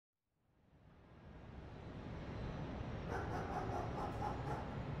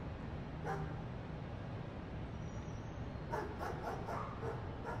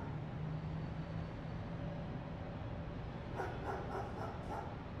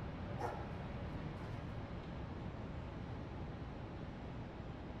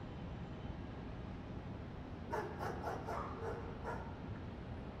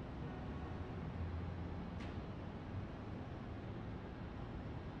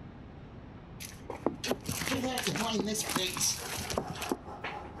Get out to find this place.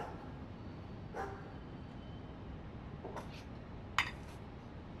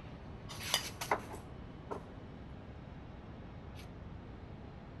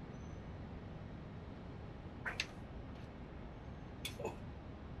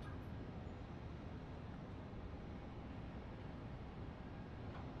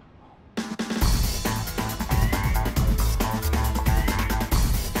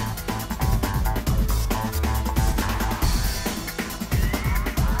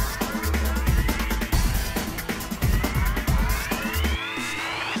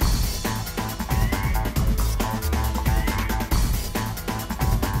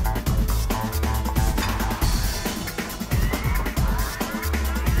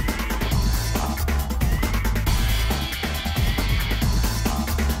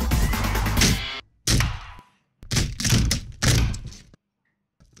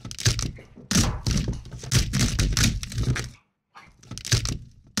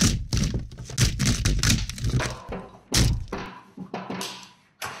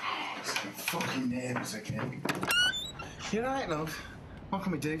 Fucking neighbours again. You right, love? What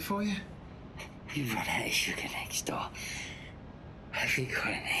can we do for you? You've run out of sugar next door. Have you got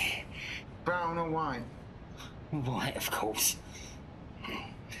any? Brown or white? White, of course.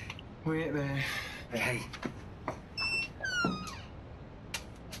 Wait there. Hey. What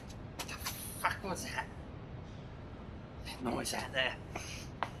the fuck was that? Noise out there.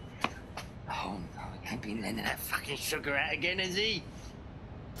 Oh no, he ain't been lending that fucking sugar out again, has he?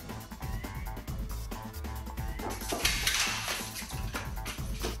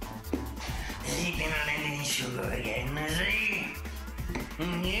 Has he been lending sugar again, has he?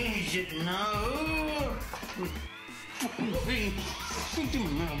 You should know.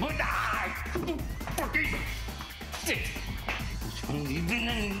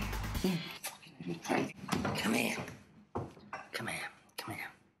 Come here. Come here. Come here.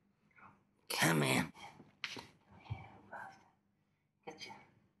 Come here. Get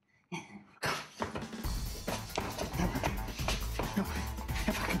you. Come. No.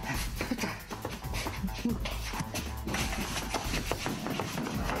 If I can.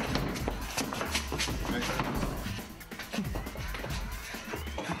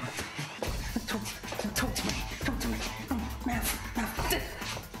 Talk to me. Talk to me. Now.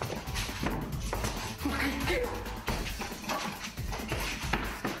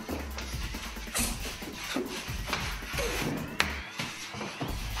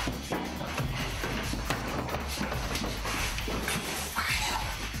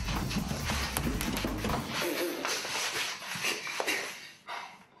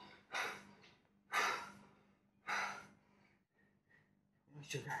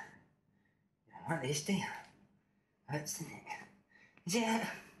 Sugar. You don't like this, do you? Hurts, doesn't it? Is it hurt?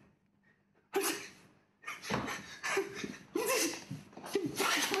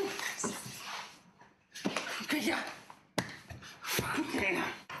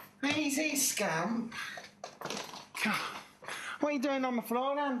 Easy, Scamp. What are you doing on the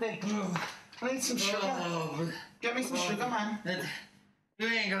floor, Andy? I need some sugar. Get me some sugar, man. You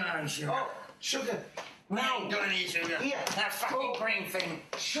ain't got no sugar. Oh, sugar. We ain't got any sugar. Here. That fucking cream thing.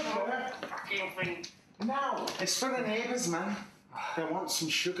 Sugar. Fucking thing. No, it's for the neighbours, man. They want some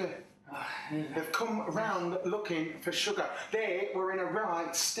sugar. They've come around looking for sugar. They were in a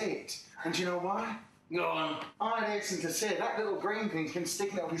right state. And do you know why? Go on. I'd hasten to say that little green thing's been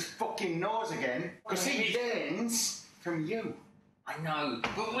sticking up his fucking nose again. Because he learns from you. I know,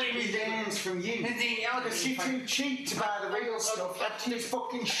 but where is He learns from you. Because you're too cheap to buy the real stuff. That's just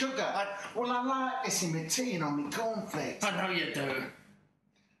fucking sugar. Well, I like this in my tea and on my cornflakes. I know you do.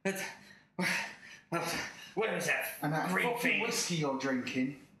 Where is that And that green fucking thing? whiskey you're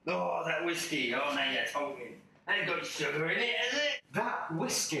drinking. Oh, that whiskey. Oh, now you're talking. Ain't got sugar in it, has it? That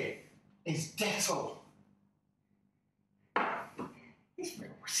whiskey is Dettol. It's real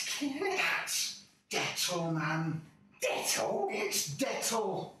whiskey, isn't it? That's Dettol, man. Dettol? It's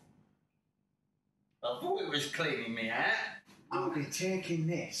Dettol. I thought it was cleaning me out. I'll be taking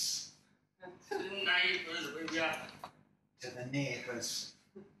this To the neighbours with you. to the neighbours.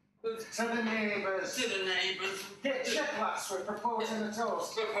 To the neighbours. To the neighbours. Get check lads for proposing a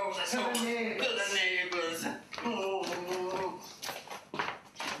toast. Propose a To the toast. neighbours. To the neighbours. Oh.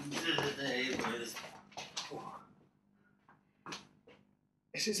 To the neighbours.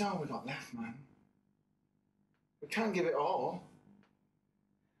 This is all we got left, man. We can't give it all.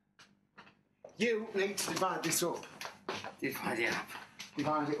 You need to divide this up. Divide it up.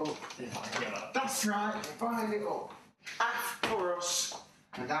 Divide it up. Divide it up. That's right, divide it up. Half for us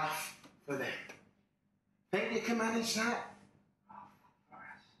and half for them. Think you can manage that?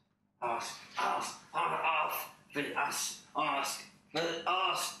 Ask for us. Ask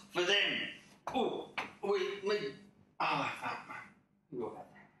for them. Oh, we. I'll have that, man.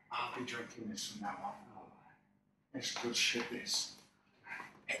 I'll be drinking this from now on. It's good shit, this.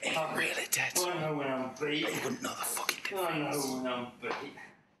 I'm really dead. I know when I'm beat. You wouldn't know the fucking difference. I know when I'm beat.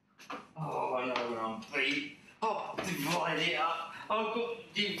 Oh, I know when I'm beat. I'll divide it up. I've got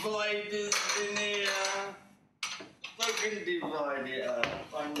dividers in here. I can divide it up.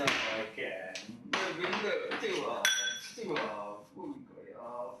 I know I can. Look, 2 halves. 2 halves. What we got it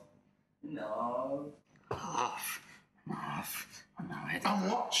half? No. Half. I know it. I'm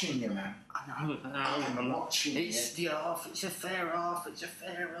watching you, man. I know. I'm watching you. It's the half. It's a fair half. It's a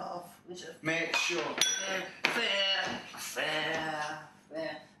fair half. It's a Make sure. fair.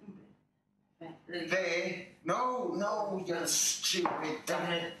 There. No, you stupid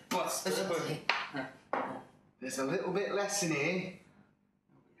damn bastard. There's a little bit less in here.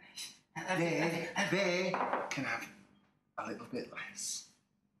 There can have a little bit less.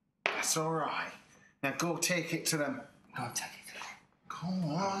 That's all right. Now go take it to them. Go and take it to them. Come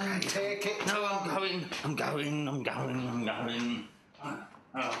on, Okay. take it. No, I'm going.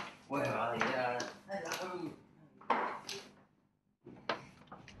 Oh, where are you? Hello.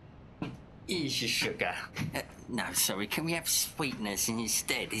 Here's your sugar. No, sorry, can we have sweeteners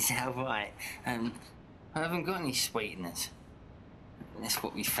instead? Is that all right? I haven't got any sweeteners. That's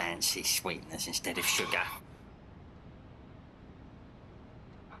what we fancy, sweeteners instead of sugar.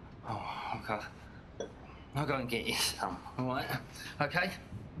 Oh, okay. I'll go and get you some, all right? Okay?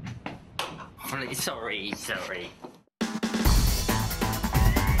 Sorry.